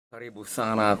Karibu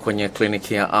sana kwenye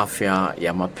kliniki ya afya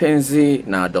ya mapenzi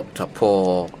na Dr.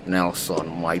 PAUL NELSON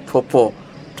MWAIPOPO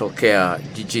tokea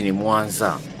jijini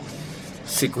Mwanza.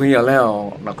 Siku hii ya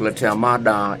leo nakuletea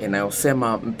mada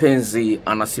inayosema mpenzi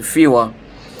anasifiwa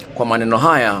kwa maneno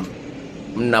haya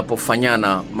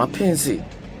mnapofanyana mapenzi.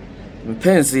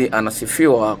 Mpenzi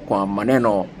anasifiwa kwa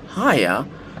maneno haya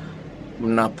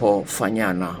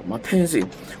mnapofanyana mapenzi.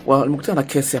 Nimekutana na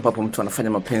kesi ambapo mtu anafanya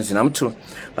mapenzi na mtu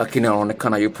lakini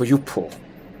anaonekana yupo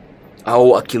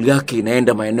au akili yake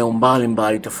inaenda maeneo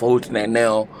mbali tofauti na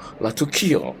eneo la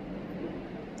tukio.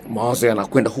 Mawazo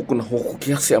yanakwenda huku na huku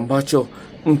kiasi ambacho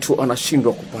mtu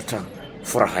anashindwa kupata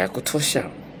furaha ya kutosha.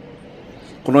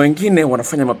 Kuna wengine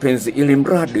wanafanya mapenzi ili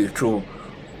mradi tu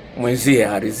mwenzie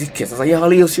aridhike. Sasa ya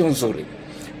hali hiyo sio nzuri.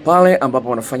 Pale ambapo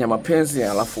wanafanya mapenzi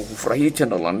alafu hufurahii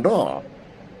tendo la ndoa,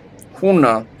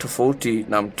 huna tofauti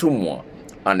na mtumwa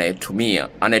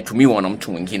anayetumiwa na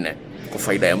mtu mwingine kwa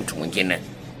faida ya mtu mwingine.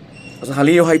 Sasa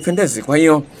hali hiyo haipendezi. Kwa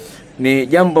hiyo ni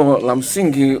jambo la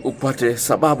msingi upate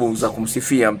sababu za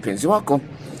kumsifia mpenzi wako,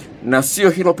 na sio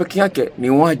hilo peke yake, ni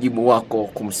wajibu wako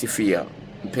kumsifia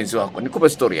mpenzi wako. Nikupe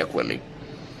story ya kweli.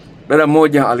 Dada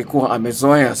mmoja alikuwa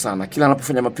amezoea sana kila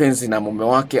anapofanya mapenzi na mume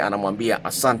wake anamwambia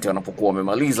asante wanapokuwa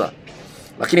wamemaliza,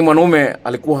 lakini mwanaume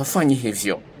alikuwa hafanyi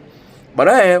hivyo.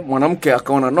 Baadaye mwanamke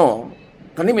akaona no,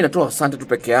 kwa nini natoa asante tu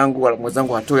peke yangu,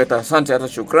 mwenzangu hatoi hata asante hata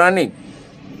shukrani?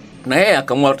 Na yeye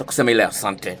akaamua hata kusema ile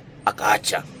asante,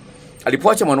 akaacha.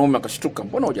 Alipoacha mwanaume akashtuka,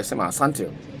 mbona hujasema asante?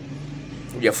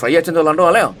 Hujafurahia tendo la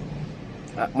ndoa leo?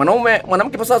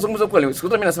 Mwanamke pasa azungumza kweli. Siku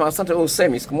zote mimi nasema asante, wewe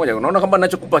usemi. Siku moja unaona kwamba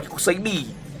ninachokupa kikusaidii,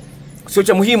 sio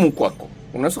cha muhimu kwako.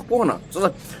 Unaweza kuona.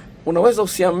 Sasa unaweza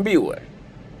usiambiwe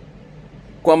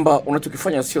kwamba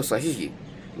unachokifanya sio sahihi,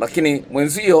 lakini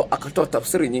mwenzio akatoa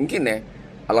tafsiri nyingine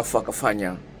alafu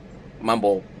akafanya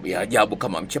mambo ya ajabu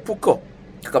kama mchepuko.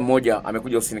 Kaka mmoja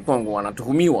amekuja ofisini kwangu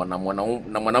anatuhumiwa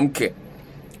na mwanamke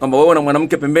kwamba wewe na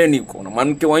mwanamke pembeni uko na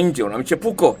mwanamke wa nje una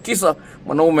mchepuko, kisa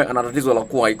mwanaume ana tatizo la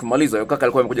kuwa ikumaliza. Yule kaka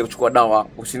alikuwa amekuja kuchukua dawa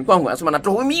ofisini kwangu, anasema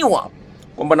anatuhumiwa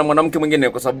kwamba na mwanamke mwingine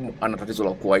kwa sababu ana tatizo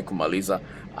la kuwa ikumaliza.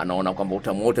 Anaona kwamba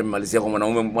utamu wote mmalizia kwa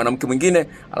mwanamke mwingine,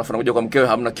 alafu anakuja kwa mkewe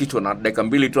hamna kitu na dakika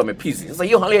 2 tu amepizi. Sasa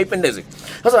hiyo hali haipendezi.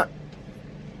 Sasa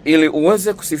ili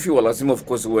uweze kusifiwa lazima of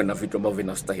course uwe na vitu ambavyo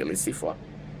vinastahili sifa.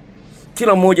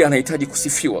 Kila mmoja anahitaji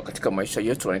kusifiwa katika maisha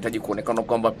yetu, anahitaji kuonekana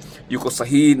kwamba yuko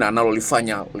sahihi na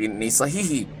analolifanya ni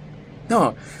sahihi.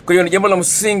 Kwa hiyo ni jambo la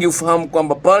msingi ufahamu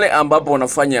kwamba pale ambapo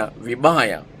unafanya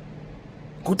vibaya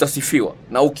kutasifiwa,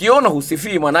 na ukiona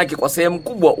husifii maana yake kwa sehemu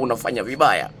kubwa unafanya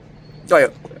vibaya.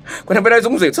 Kwa nini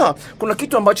nazungumza? Sawa, kuna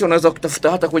kitu ambacho unaweza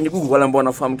kutafuta hata kwenye Google, wale ambao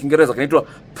wanafahamu Kiingereza, kinaitwa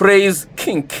praise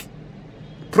kink.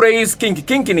 Praise kink.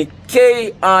 Kink ni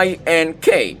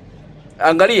K-I-N-K.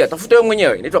 Angalia, tafuta wewe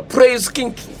mwenyewe, inaitwa praise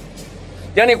kink.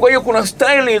 Yaani kwa hiyo kuna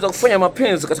style za kufanya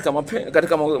mapenzi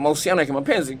katika mahusiano ya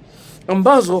kimapenzi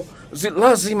ambazo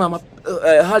lazima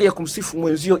hali ya kumsifu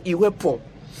mwenzio iwepo.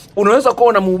 Unaweza kuwa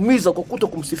unamuumiza kwa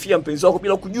kutokumsifia mpenzi wako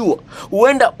bila kujua.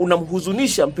 Huenda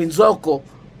unamhuzunisha mpenzi wako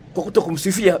kwa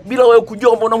kutokumsifia bila wewe kujua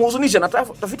kwamba unamhuzunisha. Na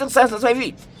tafiti science sasa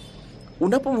hivi,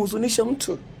 unapomhuzunisha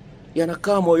mtu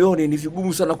yanakaa moyoni, ni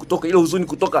vigumu sana kutoka ile huzuni,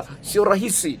 kutoka sio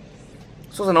rahisi.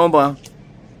 Sasa naomba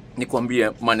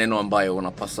nikwambie maneno ambayo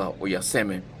unapasa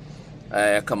uyaseme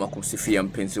kama kumsifia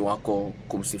mpenzi wako,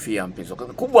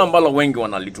 Kubwa ambalo wengi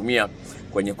wanalitumia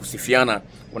kwenye kusifiana,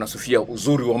 wanasifia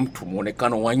uzuri wa mtu,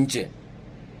 muonekano wa nje.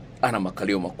 Ana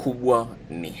makalio makubwa,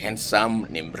 ni handsome,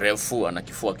 ni mrefu, ana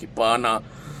kifua kipana,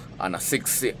 ana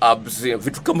sexy abs,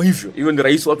 vitu kama hivyo. Hiyo ni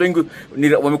rahisi, watu wengi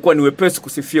wamekuwa ni wepesi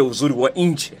kusifia uzuri wa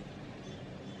nje.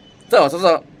 Sawa,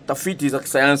 sasa tafiti za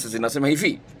kisayansi zinasema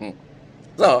hivi.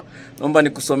 Sawa, naomba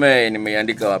nikusomee,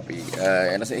 nimeandika wapi?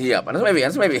 Anasema hii hapa.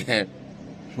 Anasema hivi.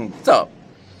 So,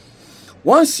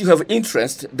 once you have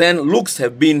interest, then looks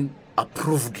have been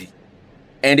approved,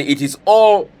 and it is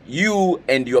all you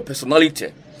and your personality.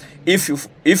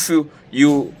 If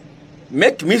you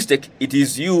make mistake, it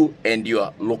is you and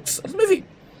your looks. Maybe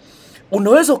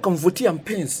unaweza ukamvutia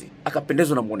mpenzi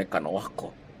akapendezwa na muonekano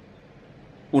wako.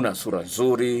 Una sura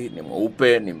nzuri, ni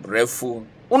mweupe, ni mrefu,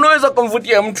 unaweza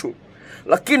kumvutia mtu.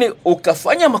 Lakini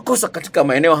ukafanya makosa katika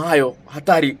maeneo hayo,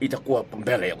 hatari itakuwa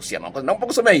mbele ya uhusiano. Naomba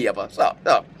kusomea hii hapa.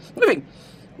 Sawa. Maybe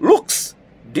looks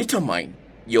determine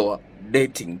your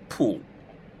dating pool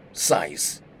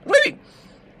size. Maybe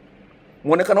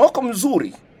muonekano wako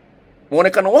mzuri,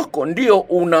 muonekano wako ndio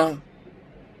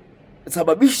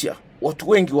unasababisha watu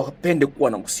wengi wapende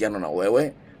kuwa na uhusiano na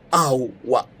wewe au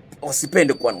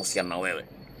wasipende kuwa na uhusiano na wewe.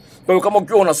 Kwa hiyo kama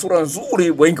ukiwa una sura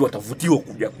nzuri, wengi watavutiwa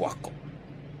kuja kwako,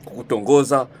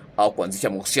 kukutongoza au kuanzisha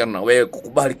mahusiano na wewe,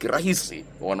 kukubali kirahisi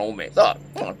wanaume. Sawa?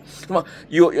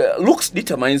 Your looks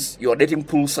determines your dating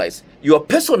pool size. Your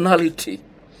personality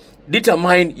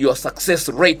determine your success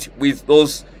rate with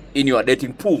those in your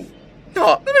dating pool.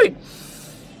 Sawa?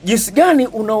 Jinsi gani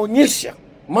unaonyesha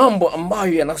mambo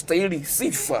ambayo yanastahili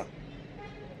sifa,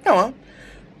 sawa,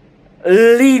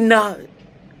 lina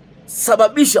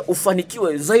sababisha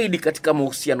ufanikiwe zaidi katika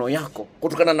mahusiano yako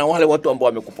kutokana na wale watu ambao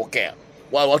wamekupokea,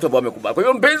 wale watu ambao wamekubali. Kwa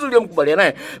hiyo mpenzi uliyomkubalia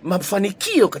naye,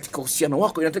 mafanikio katika uhusiano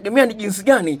wako inategemea ni jinsi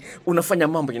gani unafanya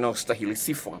mambo yanayostahili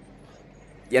sifa,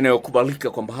 yanayokubalika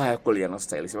kwamba haya kweli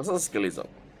yanastahili sifa. Sasa sikiliza.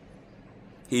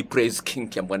 Hii praise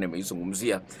king ambayo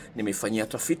nimeizungumzia, nimefanyia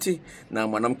tafiti na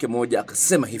mwanamke mmoja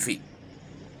akasema hivi.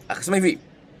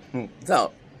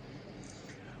 So,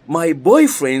 my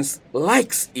boyfriend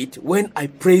likes it when I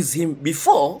praise him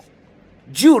before,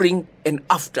 during and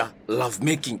after love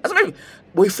making. Asema hivi,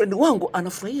 boyfriend wangu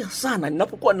anafurahia sana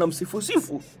ninapokuwa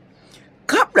ninamsifu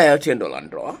kabla ya tendo la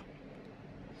ndoa,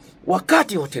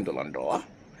 wakati wa tendo la ndoa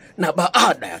na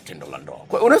baada ya tendo la ndoa.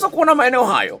 Kwa hiyo unaweza kuona maeneo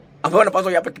hayo ambayo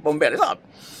unapaswa yape kipaumbele. Sawa?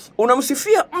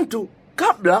 Unamsifia mtu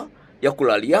kabla ya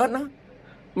kulaliana,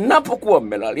 mnapokuwa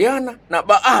mmelaliana na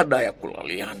baada ya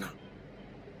kulaliana.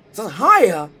 Sasa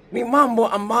haya ni mambo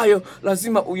ambayo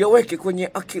lazima uyaweke kwenye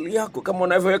akili yako, kama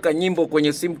unavyoweka nyimbo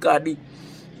kwenye sim card,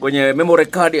 kwenye memory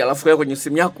card, alafu kwenye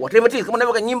simu yako. Whatever, kama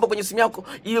unaweka nyimbo kwenye simu yako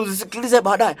ili uzisikilize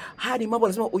baadaye. Haya ni mambo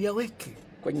lazima uyaweke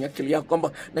kwenye akili yako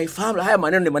kwamba naifahamu haya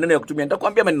maneno ni maneno ya kutumia.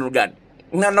 Nitakwambia maneno gani.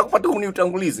 Na nakupa tu ni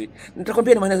utangulizi.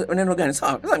 Nitakwambia ni maneno gani.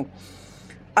 Sawa?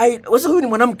 Sasa huyu ni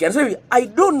mwanamke anasema hivi, I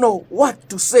don't know what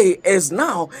to say as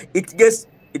now it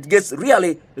gets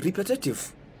really repetitive.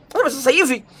 Sasa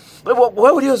hivi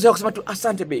wewe uliozoea kusema tu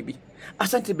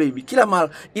asante baby kila mara,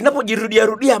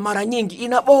 inapojirudia mara nyingi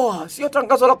inaboa. Sio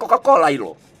tangazo la Coca-Cola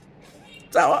hilo.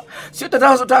 Sawa? Sio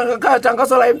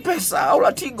tangazo la mpesa au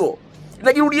la Tigo.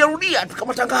 Inajirudia tu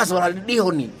kama tangazo la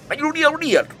Dioni.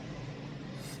 Inajirudia tu.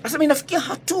 Sasa inafikia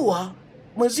hatua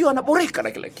mwenzio anaboreka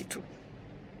na kila kitu.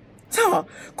 Sawa?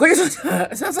 Kwa hiyo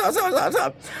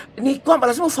sasa ni kwamba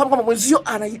lazima ufahamu kwamba mwenzio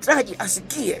anahitaji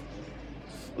asikie.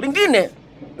 Lingine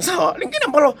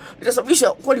ambalo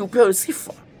litasababisha kweli upewe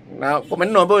sifa, na kwa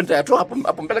maneno ambayo nitayatoa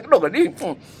hapo mbele kidogo, ni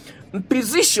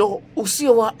mpizisho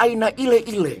usio wa aina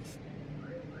ile.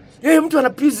 Yeye mtu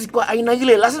anapizi kwa aina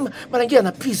ile, lazima mara nyingine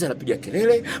anapizi anapiga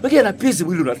kelele, mwingine anapizi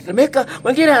mwili unatetemeka,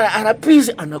 mwingine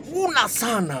anapizi anaguna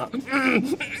sana.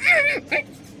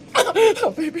 Oh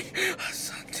baby,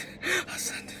 asante.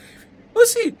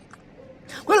 Basi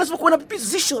kwa lazima kuwa na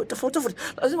mipizisho tofauti.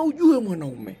 Lazima ujue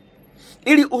mwanaume,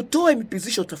 ili utoe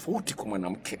mipizisho tofauti kwa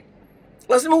mwanamke,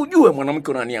 lazima ujue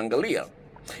mwanamke unaniangalia.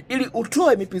 Ili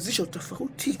utoe mipizisho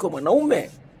tofauti kwa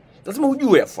mwanaume, lazima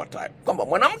ujue yafuatayo, kwamba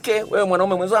mwanamke, wewe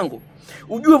mwanaume mwenzangu,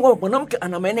 ujue kwamba mwanamke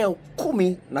ana maeneo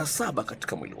 17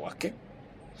 katika mwili wake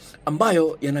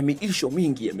ambayo yana miisho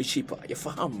mingi ya mishipa ya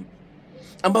fahamu,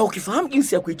 ambao ukifahamu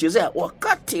jinsi ya kuichezea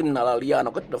wakati mnalaliana,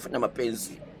 wakati tunafanya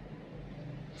mapenzi,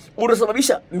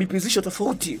 unasababisha mipizisho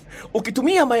tofauti.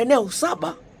 Ukitumia maeneo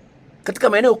 7 katika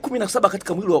maeneo 17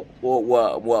 katika mwili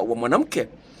wa mwanamke,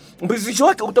 mpizisho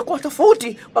wake utakuwa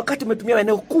tofauti wakati umetumia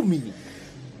maeneo 10.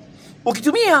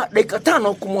 Ukitumia dakika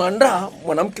 5 kumwandaa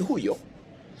mwanamke huyo,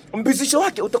 mpizisho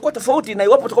wake utakuwa tofauti na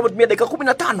iwapo utakuwa umetumia dakika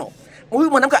 15.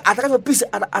 Huyu mwanamke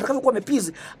atakavyokuwa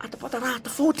amepizi atapata raha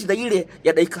tofauti na ile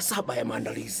ya dakika 7 ya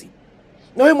maandalizi.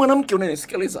 Na wewe mwanamke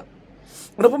unanisikiliza,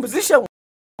 unapompizisha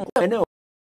eneo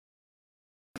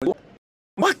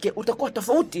wake utakuwa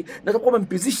tofauti na utakuwa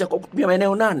umempizisha kwa kutumia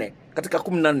maeneo 8 katika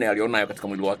 14 alionayo katika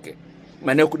mwili wake.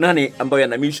 Maeneo 8 ambayo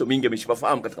yana misho mingi ya mishipa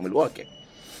fahamu katika mwili wake.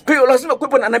 Kwa hiyo lazima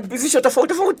kuwepo na mipizisho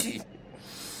tofauti.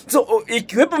 So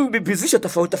ikiwepo mipizisho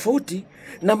tofauti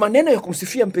na maneno ya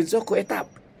kumsifia mpenzi wako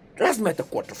lazima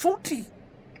yatakuwa tofauti.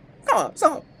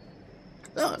 Sawa.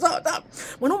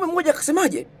 Mwanaume mmoja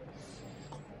akasemaje?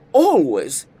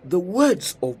 Always the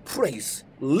words of praise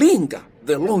linger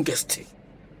the longest,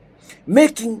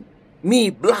 making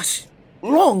me blush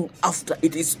long after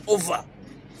it is over.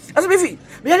 Sasa hivi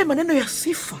yale maneno ya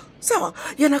sifa, sawa,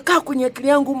 yanakaa kwenye akili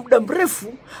yangu muda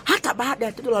mrefu hata baada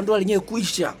ya tendo la ndoa lenyewe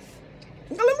kuisha.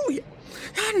 Haleluya.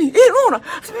 Yani, unaona,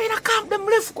 sasa inakaa muda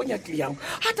mrefu kwenye akili yangu.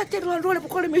 Hata tendo la ndoa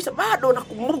lilipokuwa limeisha bado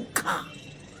nakumbuka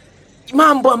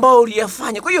mambo ambayo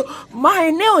uliyafanya. Kwa hiyo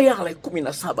maeneo yale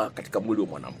 17 katika mwili wa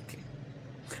mwanamke,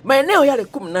 maeneo yale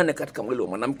 18 katika mwili wa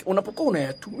mwanamke, unapokuwa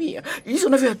unayatumia, hizo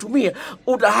unavyoyatumia,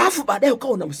 utahafu baadaye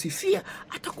ukawa unamsifia,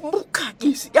 atakumbuka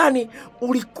jinsi gani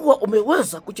ulikuwa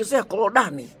umeweza kuchezea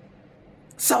korodani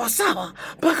sawa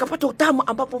mpaka pata utamu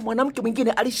ambapo mwanamke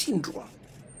mwingine alishindwa.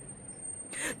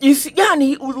 Jinsi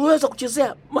gani uliweza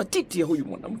kuchezea matiti ya huyu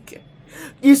mwanamke,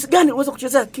 jinsi gani uliweza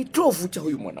kuchezea kitovu cha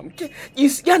huyu mwanamke,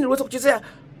 jinsi gani uliweza kuchezea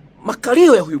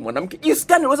makalio ya huyu mwanamke, jinsi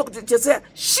gani uliweza kuchezea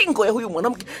shingo ya huyu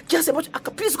mwanamke, kiasi ambacho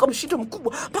akapizwa kwa mshindo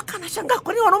mkubwa, mpaka anashangaa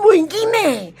kwa nini wanaume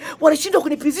wengine wanashindwa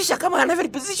kunipizisha kama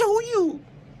anavyonipizisha huyu.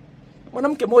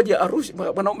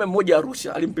 Mwanaume mmoja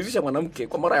Arusha alimpizisha mwanamke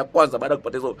kwa mara ya kwanza baada ya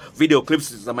kupata hizo video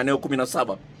clips za maneno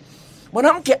 17.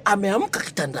 Mwanamke ameamka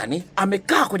kitandani,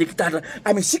 amekaa kwenye kitanda,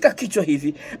 ameshika kichwa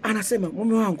hivi, anasema,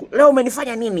 mume wangu leo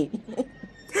umenifanya nini?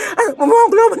 Mume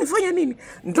wangu leo umenifanya nini?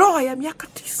 Ndoa ya miaka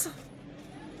 9.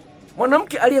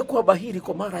 Mwanamke aliyekuwa bahiri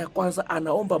kwa mara ya kwanza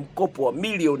anaomba mkopo wa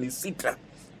milioni 6.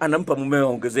 Anampa mumewe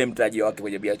aongezee mtaji wake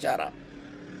kwenye biashara.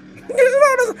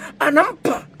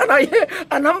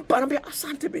 Anamwambia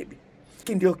asante baby.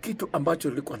 Hiki ndio kitu ambacho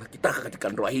nilikuwa nakitaka katika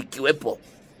ndoa hii kiwepo.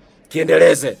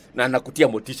 Kiendeleze na nakutia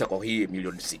motisha kwa hii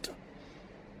milioni 6.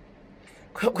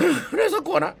 Unaweza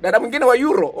kuona dada mwingine wa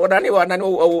Euro,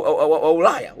 wa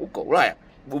Ulaya, huko Ulaya,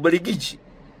 Ubelgiji.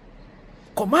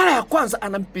 Kwa mara ya kwanza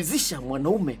anampizisha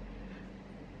mwanaume.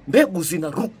 Mbegu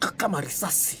zinaruka kama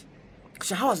risasi.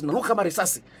 Shahawa zinaruka kama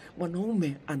risasi.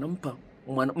 Mwanaume anampa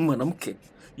mwanamke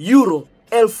euro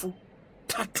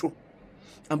 3,000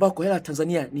 ambao kwa hela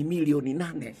Tanzania ni milioni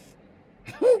 8.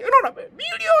 Unaona,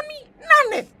 milioni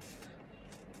 8.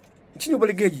 Nchini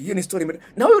Ubelgiji. Hiyo ni story.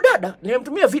 Na huyu dada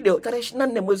nimemtumia video tarehe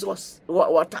 24 mwezi wa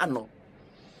 5.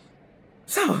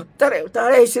 Sawa, tarehe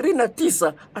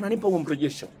 29 ananipa huo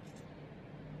mrejesho.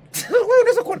 Wewe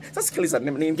unaweza kuona. Sasa sikiliza,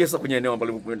 niingie sasa kwenye eneo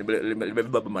ambalo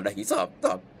limebeba mada hii. Sawa.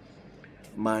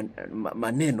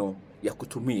 Maneno ya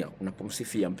kutumia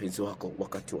unapomsifia mpenzi wako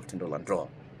wakati wa tendo la ndoa.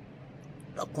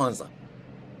 La kwanza.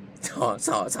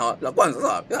 Sawa. La kwanza,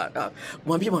 sawa.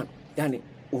 Mwambie bwana, yani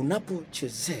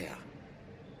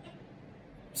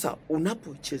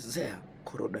unapochezea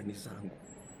korodani zangu.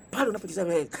 Pale unapochezea,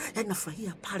 yani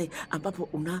nafurahia pale ambapo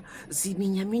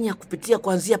unaziminyaminya kupitia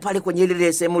kuanzia pale kwenye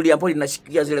ile sehemu ambayo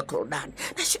linashikilia zile korodani.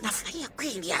 Nafurahia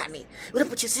kweli yani.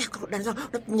 Unapochezea korodani zangu,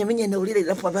 unaminyaminya eneo lile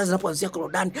linapoanzia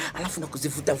korodani, alafu na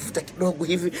kuzivuta kidogo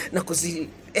hivi na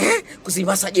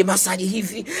kuzimasaje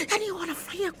hivi. Yani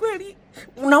wanafurahia kweli.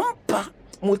 Unampa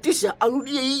motisha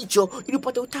arudie hicho ili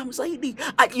upate utamu zaidi.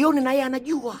 Ajione na yeye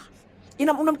anajua.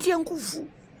 Unamtia nguvu.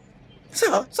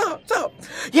 Sawa.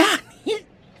 Yani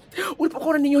ulipokuwa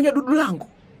unaninyonya dudu langu,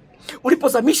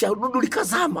 ulipozamisha dudu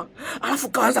likazama, alafu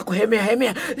kaanza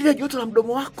kuhemea lile joto la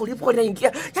mdomo wako ulipokuwa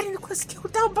linaingia, yani nilikuwa nasikia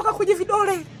utamu mpaka kwenye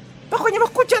vidole, mpaka kwenye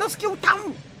makucha nasikia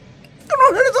utamu.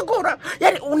 Unaeleza kora,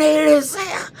 yani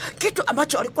unaelezea kitu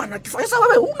ambacho alikuwa anakifanya. Sasa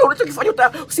wewe unachokifanya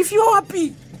utasifiwa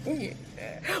wapi?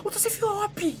 Utasifiwa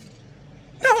wapi?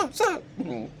 Sawa.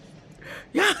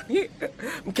 Yani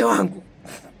mke wangu,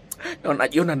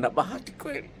 najiona na bahati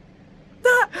kweli.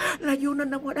 Najiona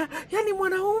na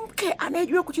mwanamke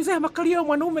anayejua kuchezea makalio ya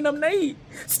mwanaume namna hii.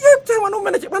 Sijui mwanaume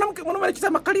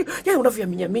anachezea makalio. Yani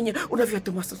unavyominya,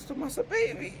 unavyotomasa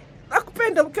baby.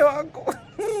 Nakupenda mke wangu.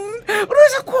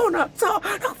 Unaweza kuona, sawa,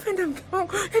 nakupenda mke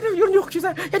wangu. Yani unajua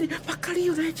kuchezea, yani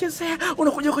makalio unayechezea,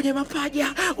 unakuja kwenye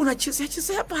mapaja,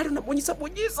 unachezea pale, unabonyeza,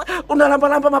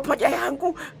 unalamba mapaja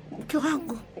yangu. Mke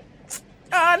wangu.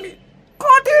 Yani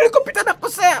kote nilikopita na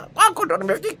kosea, kwako ndo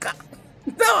nimefika.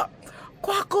 Sawa.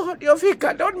 Kwako ndio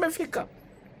nimefika.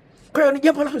 Kwa hiyo ni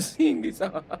jambo la msingi,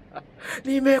 sawa.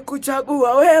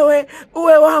 Nimekuchagua wewe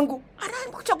uwe wangu.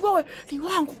 Anayekuchagua wewe ni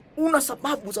wangu. Una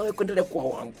sababu za wewe kuendelea kuwa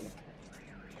wangu.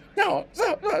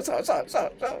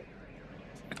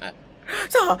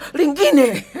 Sawa,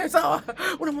 lingine, sawa.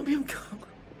 Unamwambia mke wangu,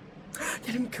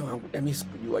 yani mke wangu, mimi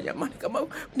sikujua jamani kama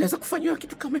naweza kufanywa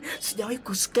kitu kama, sijawahi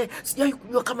kusikia, sijawahi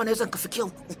kujua kama naweza nikafikia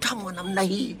utamu wa namna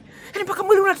hii. Yani mpaka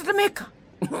mwili unatetemeka.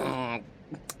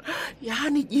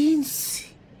 Yani jinsi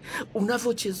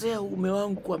unavyochezea uume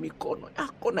wangu kwa mikono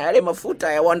yako na yale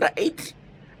mafuta ya Wonder 8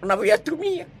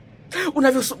 unavyoyatumia,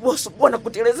 unavyosubua na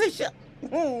kutelezesha.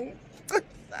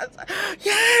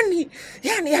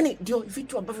 Yani ndio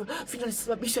vitu ambavyo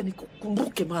vinanisababisha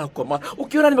nikukumbuke mara kwa mara.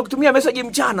 Ukiona nimekutumia message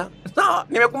mchana, sawa,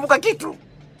 nimekumbuka kitu.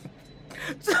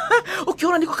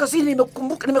 Ukiona niko kazini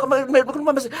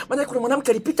nimekumbuka message, maana kuna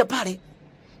mwanamke alipita pale.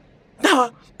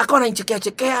 Sawa, akawa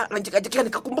ananichekea,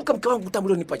 nikakumbuka mke wangu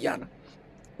utamu nipa jana.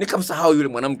 Nikamsahau yule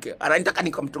mwanamke. Anataka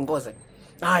nikamtongoze.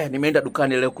 Haya, nimeenda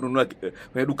dukani leo kununua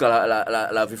kwenye duka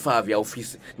la vifaa vya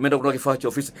ofisi. Nimeenda kununua kifaa cha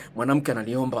ofisi. Mwanamke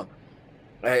ananiomba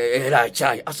hela ya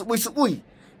chai. Asubuhi.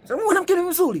 Sasa mwanamke ni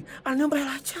mzuri, ananiomba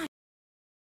hela ya chai.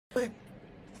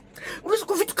 Unaweza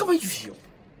kwa vitu kama hivyo.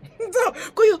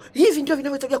 Kwa hiyo hivi ndio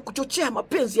vinavyotakia kuchochea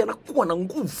mapenzi yanakuwa na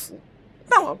nguvu.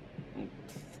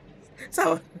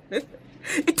 Sawa.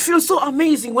 It feels so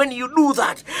amazing when you do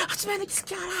that. Hatimaye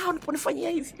najisikia raha unaponifanyia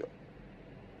hivyo.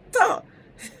 Sawa.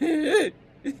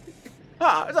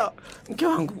 Sawa, mke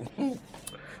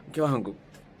wangu,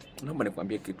 naomba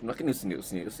nikwambie kitu, lakini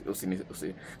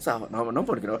sawa,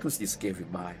 naomba watu usijisikie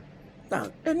vibaya.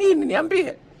 Nini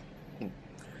niambie?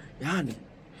 Yaani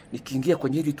nikiingia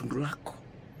kwenye hili tundu lako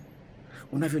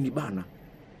unavyonibana,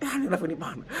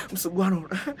 msuguano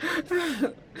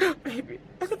baby,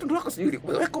 tundu lako sijui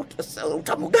weka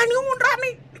utamu gani huko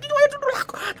ndani? Nikiwa tundu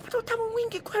lako napata utamu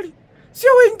mwingi kweli,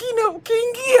 sio wengine.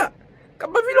 Ukiingia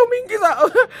kama vile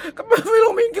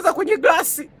umeingiza kwenye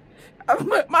glasi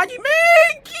maji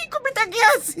mengi kupita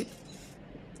kiasi.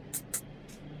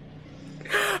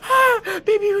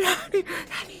 Baby,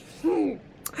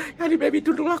 yani baby,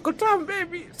 tundu lako tamu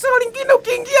baby, sio lingine.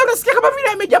 Ukiingia unasikia kama vile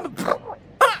amejamba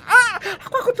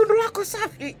kwa tundu lako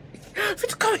safi,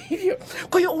 vitu kama hivyo.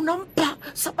 Kwa hiyo unampa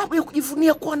sababu ya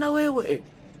kujivunia kuwa na wewe,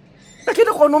 lakini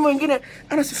kwa wanaume wengine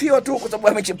anasifiwa tu kwa sababu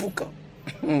amechepuka.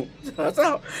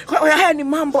 Sawa. Haya ni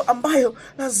mambo ambayo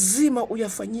lazima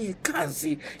uyafanyie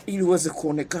kazi ili uweze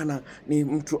kuonekana ni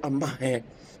mtu ambaye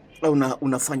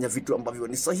unafanya vitu ambavyo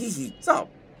ni sahihi. Sawa.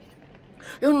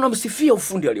 Unamsifia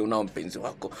ufundi alionao mpenzi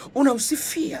wako,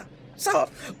 unamsifia. Sawa,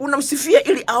 unamsifia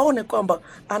ili aone kwamba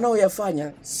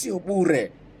anaoyafanya sio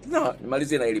bure. Sawa,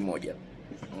 nimalizie na elimu moja.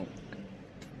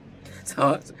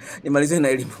 Sawa, nimalizie na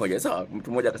elimu moja. Sawa,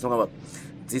 mtu mmoja akasema kwamba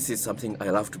this is something I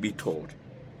love to be told.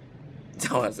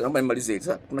 Sawa, naomba nimalizie.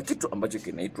 Sasa kuna kitu ambacho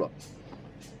kinaitwa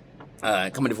kama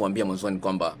nilivyowaambia mwanzoni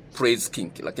kwamba praise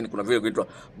king, lakini kuna vile kinaitwa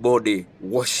body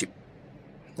worship.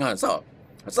 Sawa.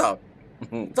 Sawa.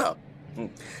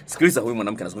 Sikiliza, huyu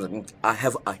mwanamke anasema I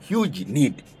have a huge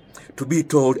need to be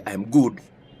told I am good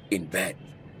in bed,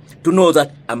 to know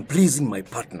that I'm pleasing my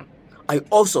partner. I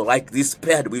also like this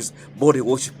paired with body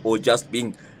worship or just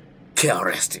being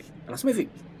caressed. Anasema hivi,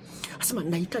 anasema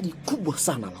nahitaji kubwa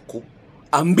sana la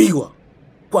kuambiwa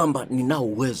kwamba ninao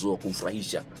uwezo wa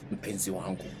kumfurahisha mpenzi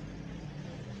wangu.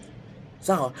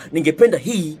 Sawa, ningependa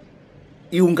hii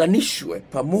iunganishwe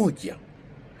pamoja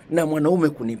na mwanaume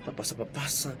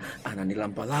kunipapasa,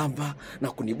 ananilambalamba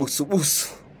na kunibusubusu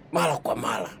mara kwa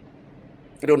mara.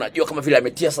 Ndio unajua kama vile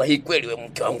ametia sahihi kweli, wewe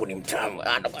mke wangu ni mtamu.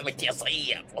 Ndio ametia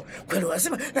sahihi hapo. Kweli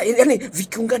wanasema yani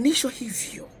vikiunganishwa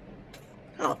hivyo,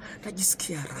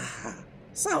 najisikia raha.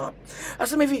 Sawa?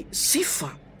 Anasema hivi,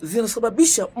 sifa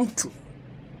zinasababisha mtu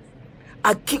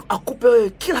akupe wewe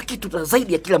kila kitu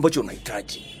zaidi ya kile ambacho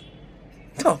unahitaji.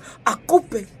 Sawa?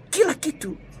 Akupe kila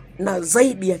kitu na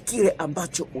zaidi ya kile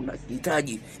ambacho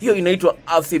unahitaji. Hiyo inaitwa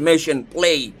affirmation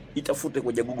play. Itafute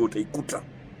kwenye Google utaikuta.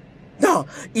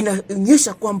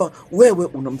 Inaonyesha kwamba wewe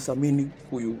unamthamini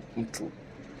huyu mtu.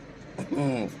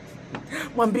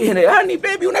 Mwambie, yani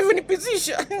baby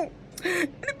unavyonipizisha. Ni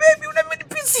baby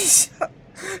unavyonipizisha.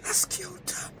 Nasikia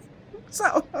utamu.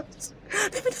 Sawa.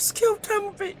 Baby nasikia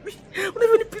utamu baby.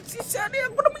 Unavyonipizisha. Yani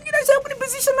hakuna mwingine anaweza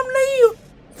kunipizisha namna hiyo.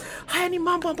 Haya ni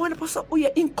mambo ambayo yanapaswa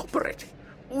uya incorporate.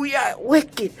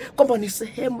 Uyaweke kwamba ni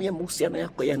sehemu ya mahusiano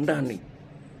yako ya ndani.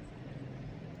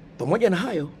 Pamoja na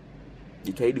hayo,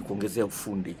 jitahidi kuongezea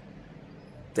ufundi.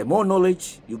 The more knowledge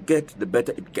you get, the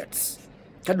better it gets.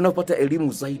 Kadri unapata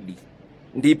elimu zaidi,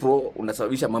 ndipo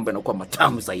unasababisha mambo yanakuwa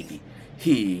matamu zaidi.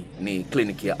 Hii ni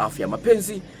kliniki ya afya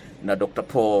mapenzi na Dr.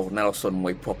 Paul Nelson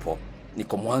Mwaipopo.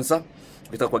 Niko Mwanza.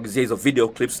 Nataka kuagizia hizo video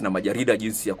clips na majarida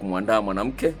jinsi ya kumwandaa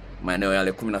mwanamke, maeneo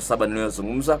yale 17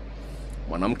 ninayozungumza.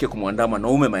 Mwanamke kumwandaa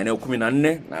mwanaume maeneo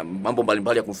 14, na mambo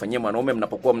mbalimbali ya kumfanyia mwanaume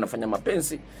mnapokuwa mnafanya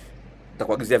mapenzi.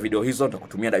 Nitakuagizia video hizo,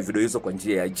 nitakutumia video hizo kwa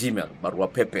njia ya Gmail, barua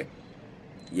pepe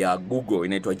ya Google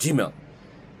inaitwa Gmail.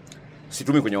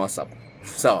 Situmi kwenye WhatsApp.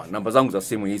 Sawa, namba zangu za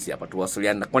simu hizi hapa,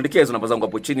 tuwasiliane na kuandikia hizo namba zangu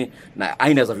hapo chini, na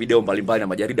aina za video mbalimbali na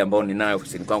majarida ambayo ninayo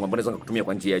ofisini kwangu ambayo naweza kutumia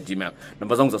kwa njia ya Gmail.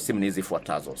 Namba zangu za simu ni hizi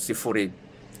zifuatazo: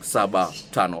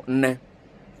 0754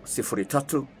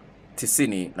 03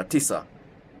 99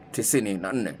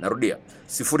 94. Narudia,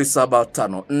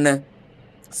 0754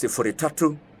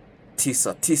 03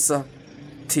 99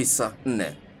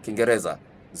 94. Kiingereza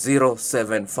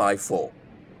 0754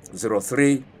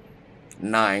 03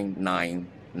 9994.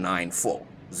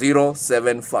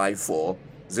 0754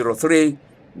 03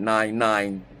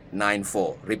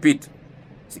 9994. Repeat.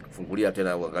 Sikufungulia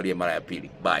tena, uangalie mara ya pili.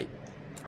 Bye.